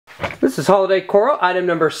This is Holiday Coral, item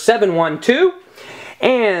number 712.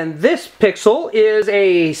 And this pixel is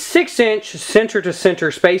a 6-inch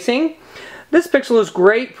center-to-center spacing. This pixel is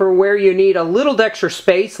great for where you need a little extra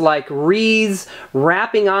space, like wreaths,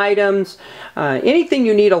 wrapping items, anything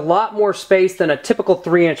you need a lot more space than a typical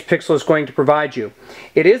 3-inch pixel is going to provide you.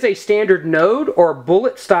 It is a standard node or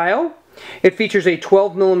bullet style. It features a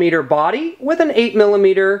 12mm body with an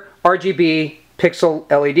 8mm RGB pixel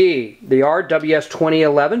LED. They are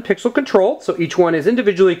WS2011 pixel controlled, so each one is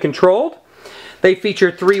individually controlled. They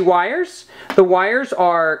feature 3 wires. The wires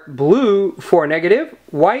are blue for negative,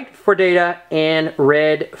 white for data, and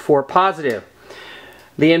red for positive.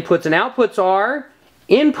 The inputs and outputs are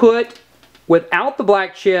input without the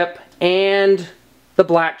black chip, and the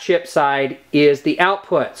black chip side is the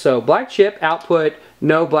output. So black chip, output,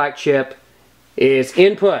 no black chip is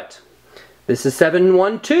input. This is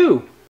 712.